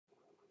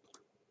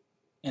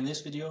In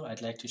this video,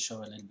 I'd like to show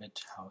a little bit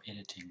how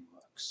editing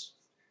works.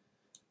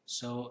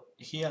 So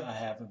here I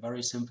have a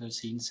very simple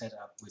scene set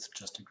up with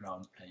just a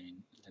ground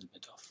plane, a little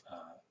bit of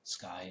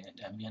sky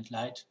and ambient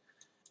light.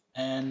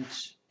 And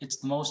it's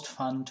the most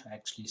fun to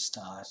actually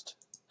start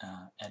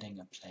adding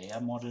a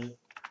player model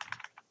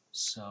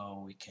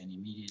so we can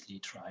immediately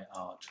try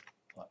out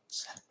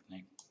what's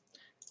happening.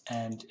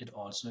 And it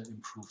also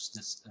improves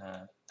this,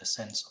 the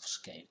sense of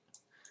scale.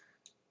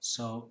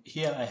 So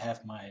here I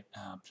have my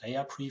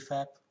player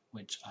prefab,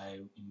 which I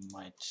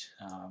might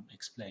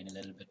explain a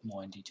little bit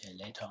more in detail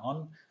later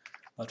on.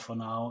 But for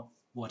now,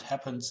 what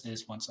happens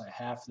is once I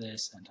have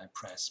this and I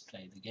press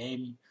play the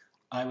game,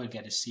 I will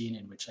get a scene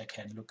in which I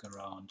can look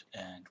around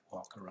and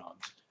walk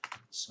around.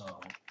 So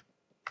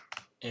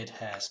it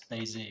has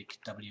basic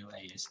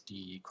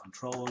WASD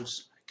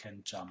controls, I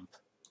can jump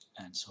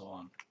and so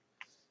on.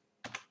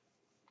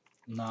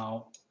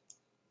 Now,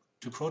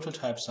 to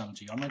prototype some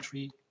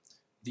geometry,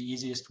 the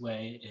easiest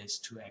way is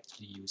to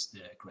actually use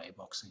the gray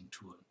boxing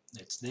tool.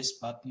 It's this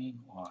button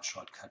or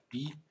shortcut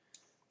B,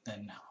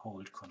 then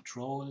hold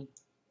Control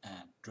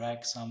and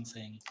drag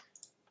something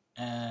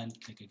and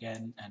click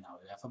again, and now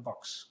we have a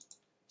box.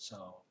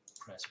 So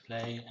press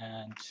play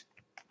and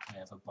we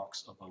have a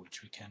box over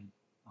which we can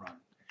run.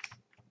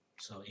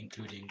 So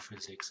including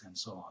physics and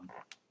so on.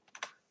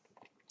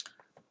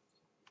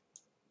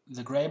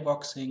 The gray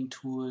boxing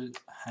tool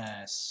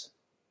has,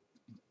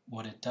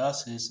 what it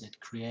does is it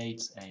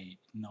creates a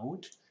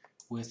node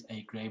with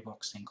a gray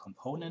boxing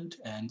component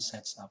and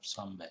sets up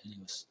some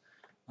values.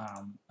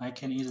 I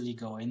can easily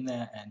go in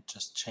there and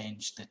just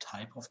change the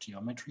type of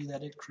geometry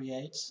that it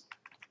creates.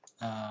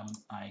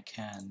 I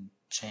can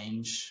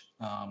change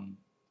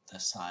the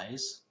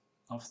size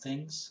of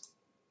things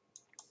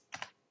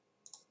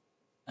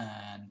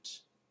and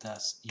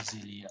thus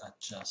easily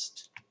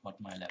adjust what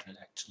my level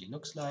actually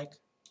looks like.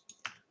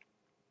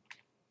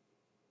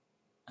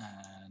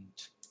 And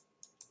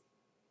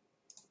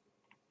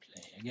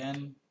play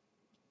again,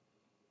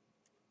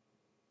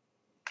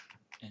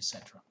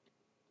 etc.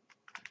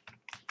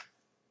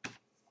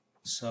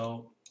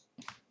 So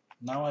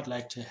now I'd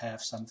like to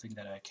have something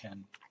that I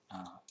can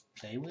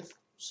play with.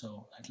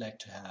 So I'd like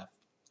to have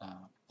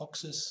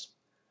boxes,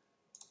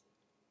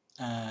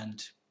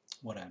 and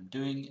what I'm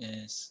doing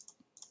is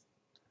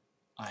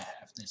I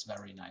have this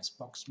very nice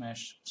box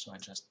mesh, so I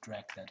just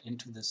drag that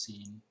into the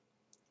scene,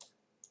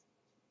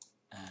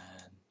 and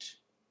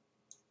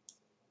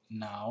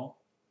now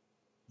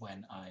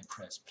when I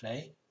press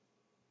play,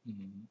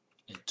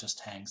 it just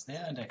hangs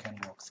there and I can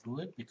walk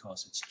through it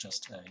because it's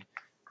just a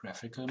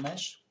graphical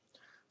mesh.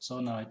 So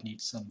now it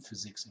needs some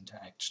physics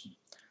interaction.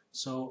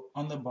 So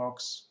on the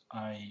box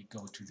I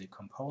go to the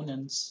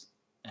components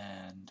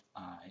and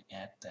I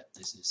add that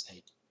this is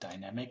a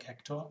dynamic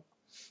actor.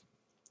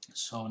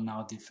 So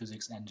now the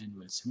physics engine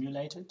will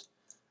simulate it,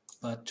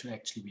 but to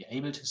actually be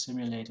able to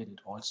simulate it, it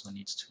also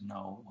needs to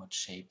know what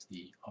shape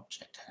the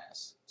object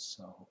has.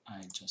 So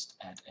I just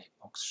add a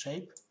box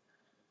shape.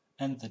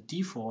 And the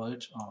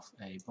default of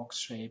a box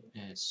shape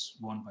is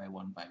 1 by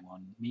 1 by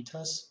 1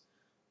 meters.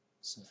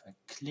 So if I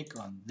click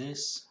on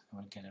this, I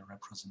will get a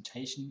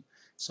representation.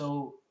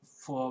 So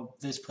for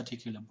this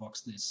particular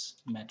box, this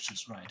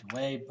matches right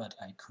away, but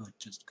I could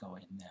just go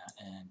in there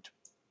and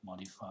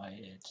modify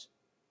it.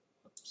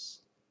 Oops.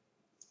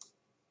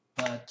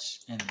 But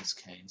in this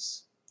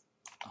case,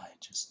 I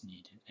just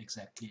need it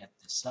exactly at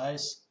this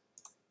size.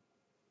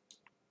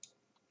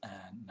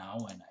 And now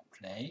when I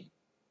play,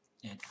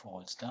 it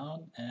falls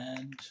down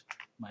and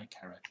my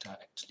character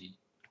actually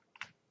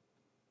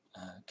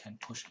can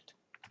push it.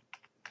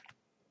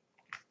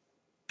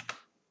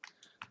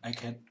 I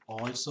can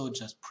also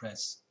just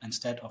press,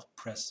 instead of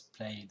press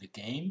play the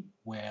game,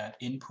 where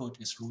input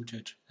is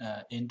routed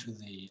into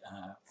the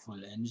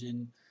full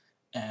engine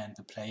and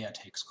the player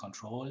takes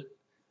control,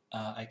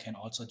 I can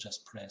also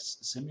just press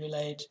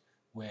simulate,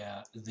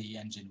 where the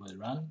engine will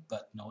run,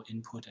 but no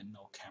input and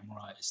no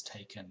camera is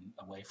taken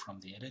away from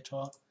the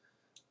editor.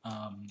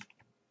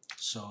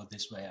 So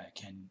this way I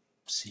can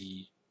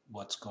see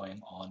what's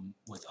going on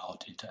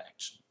without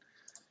interaction.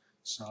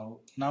 So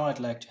now I'd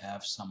like to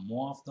have some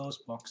more of those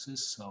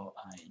boxes, so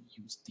I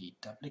use the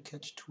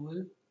duplicate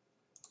tool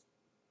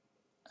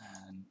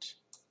and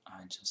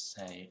I just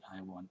say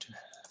I want to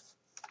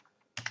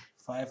have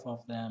 5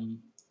 of them,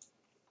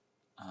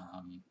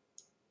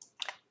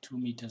 2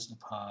 meters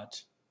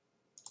apart.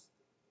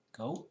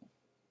 Go.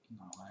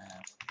 Now I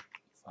have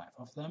 5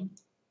 of them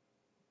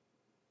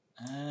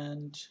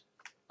and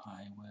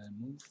I will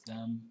move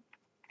them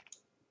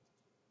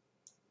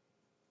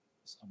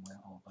somewhere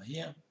over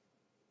here.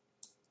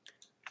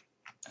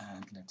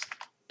 And let's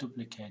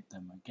duplicate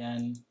them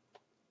again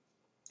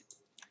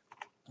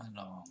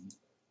along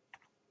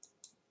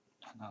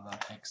another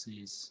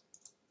axis.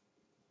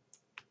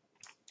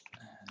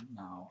 And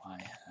now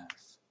I have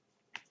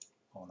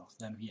all of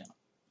them here.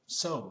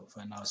 So if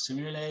I now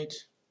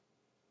simulate,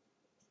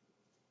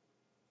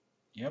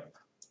 yep,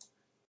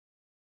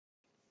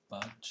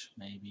 but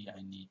maybe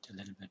I need a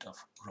little bit of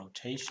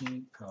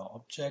rotation per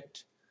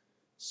object.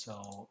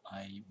 So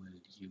I will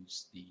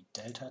use the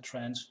delta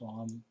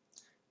transform,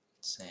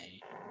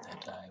 say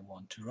that I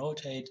want to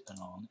rotate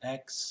along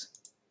X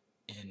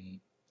in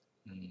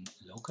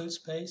local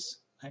space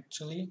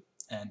actually,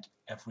 and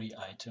every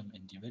item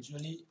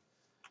individually,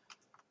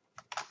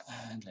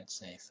 and let's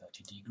say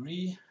 30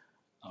 degree.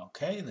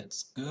 Okay,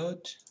 that's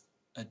good.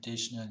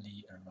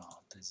 Additionally,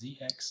 around the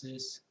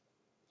z-axis.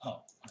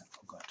 Oh, I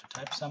forgot to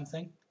type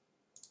something.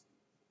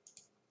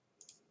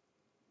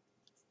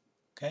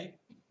 Okay,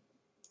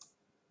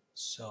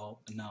 so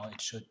now it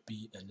should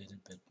be a little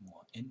bit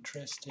more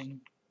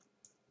interesting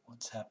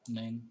what's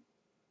happening.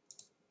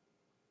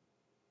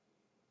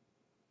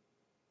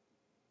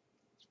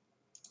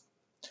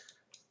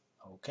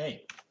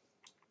 Okay,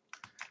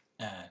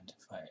 and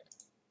if I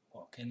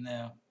walk in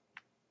there,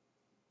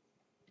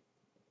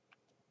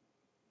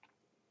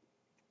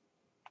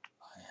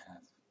 I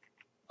have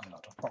a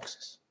lot of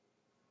boxes.